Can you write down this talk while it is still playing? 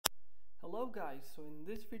Hello guys, so in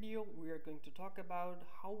this video we are going to talk about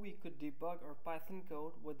how we could debug our Python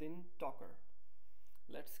code within Docker.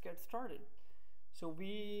 Let's get started. So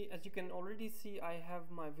as you can already see, I have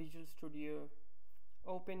my Visual Studio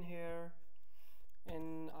open here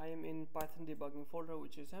and I am in Python debugging folder,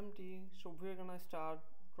 which is empty. So we're gonna start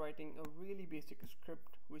writing a really basic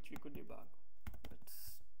script which we could debug.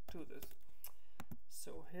 Let's do this.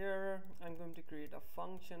 So here I'm going to create a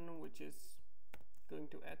function which is going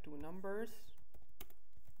to add two numbers.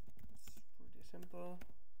 It's pretty simple,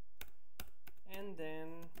 and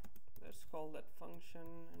then let's call that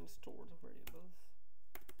function and store the variables.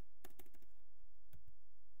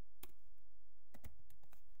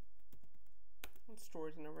 Let's store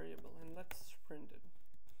it in a variable and let's print it.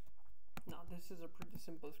 Now this is a pretty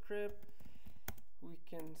simple script. We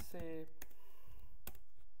can say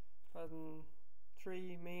Python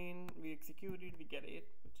 3 main, we execute it, we get 8,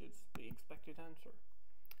 which is the expected answer.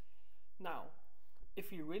 Now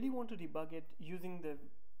if you really want to debug it using the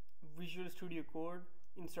Visual Studio Code,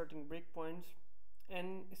 inserting breakpoints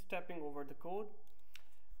and stepping over the code,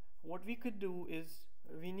 what we could do is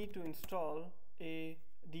we need to install a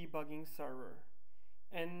debugging server,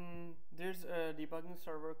 and there's a debugging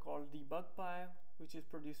server called debugpy which is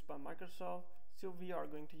produced by Microsoft, so we are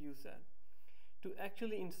going to use that. To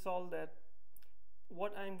actually install that,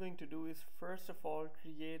 what I'm going to do is first of all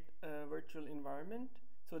create a virtual environment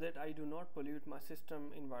so that I do not pollute my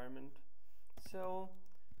system environment. So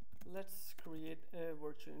let's create a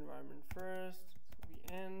virtual environment first. So we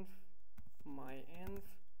env my env,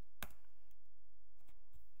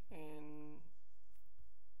 and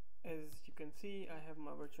as you can see I have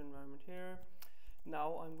my virtual environment here.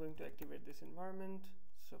 Now I'm going to activate this environment.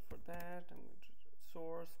 So for that I'm going to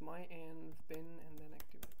source my env bin and then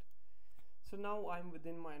activate. So now I'm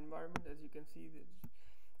within my environment, as you can see, it's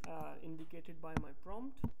indicated by my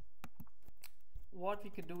prompt. What we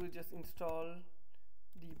could do is just install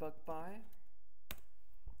debugpy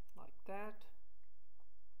like that,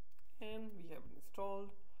 and we have it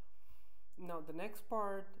installed. Now the next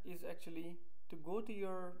part is actually to go to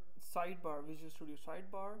your sidebar, Visual Studio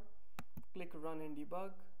sidebar, click run and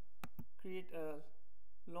debug, create a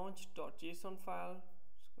launch.json file.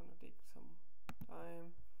 It's gonna take some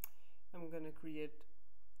time. I'm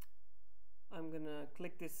gonna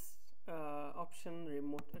click this option,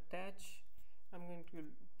 remote attach. I'm going to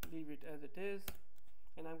leave it as it is,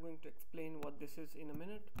 and I'm going to explain what this is in a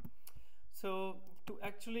minute. So to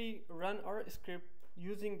actually run our script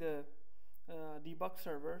using the debug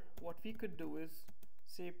server, what we could do is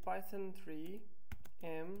say Python 3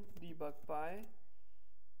 m debugpy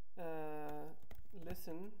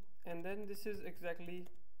listen, and then this is exactly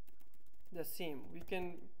the same.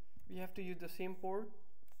 We have to use the same port,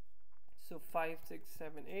 so 5, 6,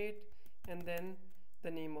 7, 8, and then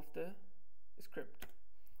the name of the script.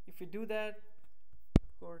 If we do that,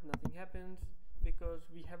 of course nothing happens because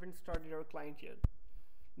we haven't started our client yet.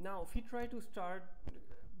 Now if we try to start,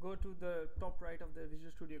 go to the top right of the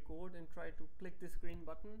Visual Studio Code and try to click this green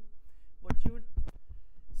button, what you would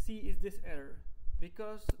see is this error,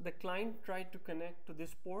 because the client tried to connect to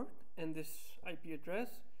this port and this IP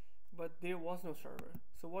address, but there was no server.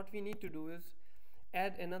 So what we need to do is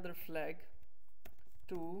add another flag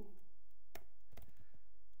to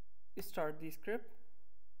start the script,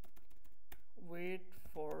 wait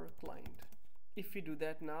for client. If we do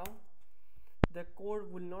that now, the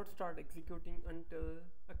code will not start executing until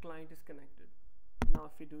a client is connected. Now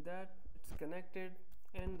if we do that, it's connected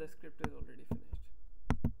and the script is already finished.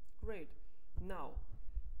 Great. Now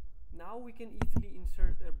we can easily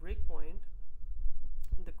insert a breakpoint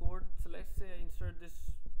in the code. So let's say I insert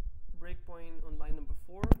this breakpoint on line number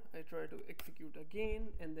 4. I try to execute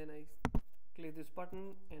again, and then I click this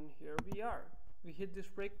button, and here we are. We hit this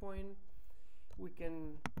breakpoint. We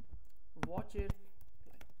can watch it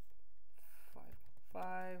like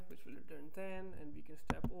 5, which will return 10, and we can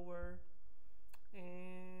step over,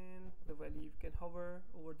 and the value, you can hover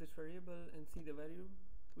over this variable and see the value,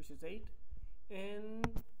 which is 8,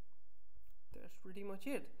 and that's pretty much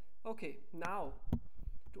it. Okay, now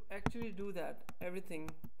to actually do that everything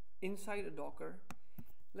inside a Docker,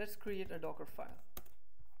 let's create a Docker file.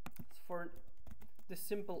 For this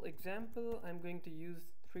simple example, I'm going to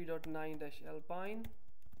use 3.9-alpine,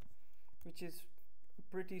 which is a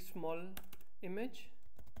pretty small image.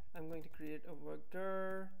 I'm going to create a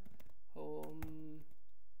vector, home,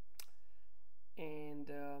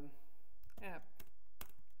 and app,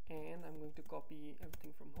 and I'm going to copy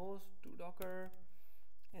everything from host to Docker,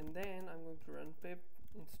 and then I'm going to run pip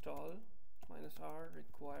install -r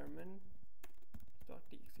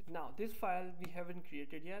requirement.txt. Now this file we haven't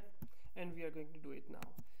created yet, and we are going to do it now.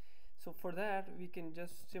 So for that we can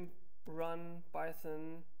just run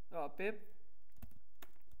python pip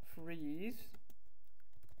freeze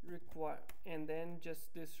require, and then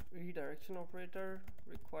just this redirection operator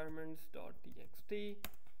requirements.txt,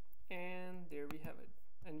 and there we have it,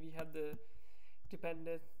 and we have the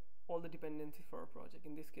all the dependencies for our project.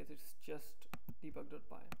 In this case it's just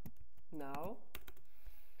debug.py. Now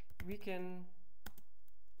we can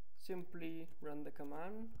simply run the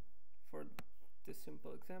command. For this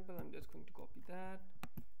simple example, I'm just going to copy that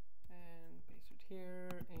and paste it here,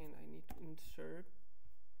 and I need to insert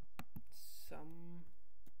some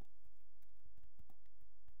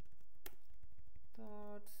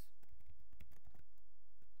dots.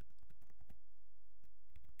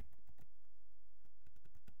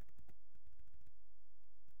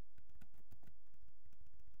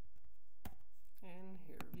 And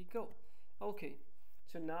here we go. Okay,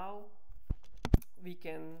 so now we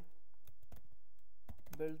can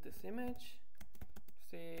build this image.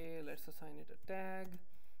 Say let's assign it a tag,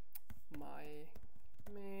 my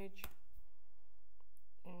image,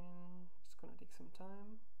 and it's gonna take some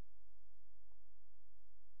time.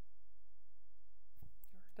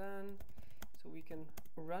 You're done. So we can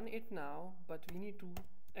run it now, but we need to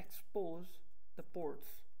expose the ports,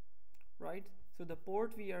 right? So the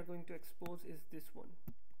port we are going to expose is this one,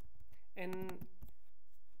 and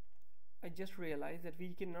I just realized that we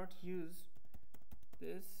cannot use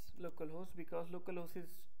this localhost because localhost is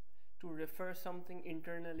to refer something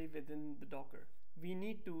internally within the Docker. We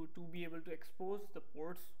need to be able to expose the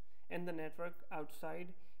ports and the network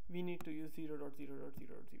outside. We need to use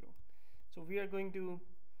 0.0.0.0. So we are going to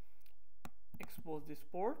expose this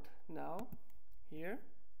port now here,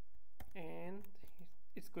 and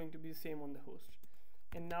it's going to be the same on the host.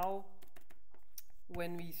 And now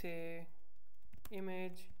when we say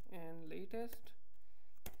image and latest,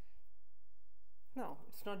 no,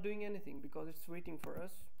 it's not doing anything because it's waiting for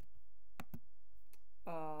us.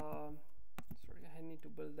 Sorry, I need to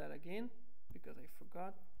build that again because I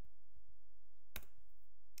forgot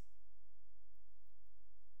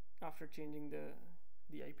after changing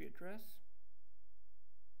the IP address.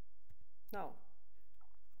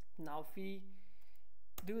 Now if we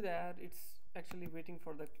do that, it's actually waiting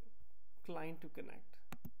for the client to connect.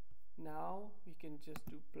 Now we can just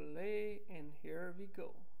do play, and here we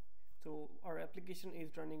go. So our application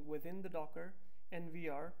is running within the Docker, and we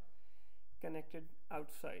are connected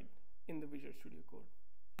outside in the Visual Studio Code.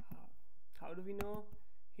 How do we know?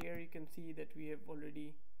 Here you can see that we have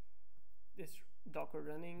already this Docker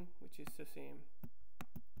running, which is the same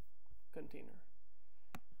container.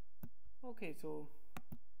 Okay, so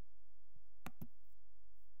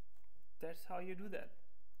that's how you do that.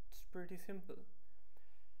 It's pretty simple.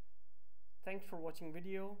 Thanks for watching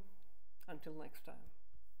video. Until next time.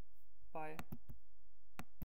 Bye.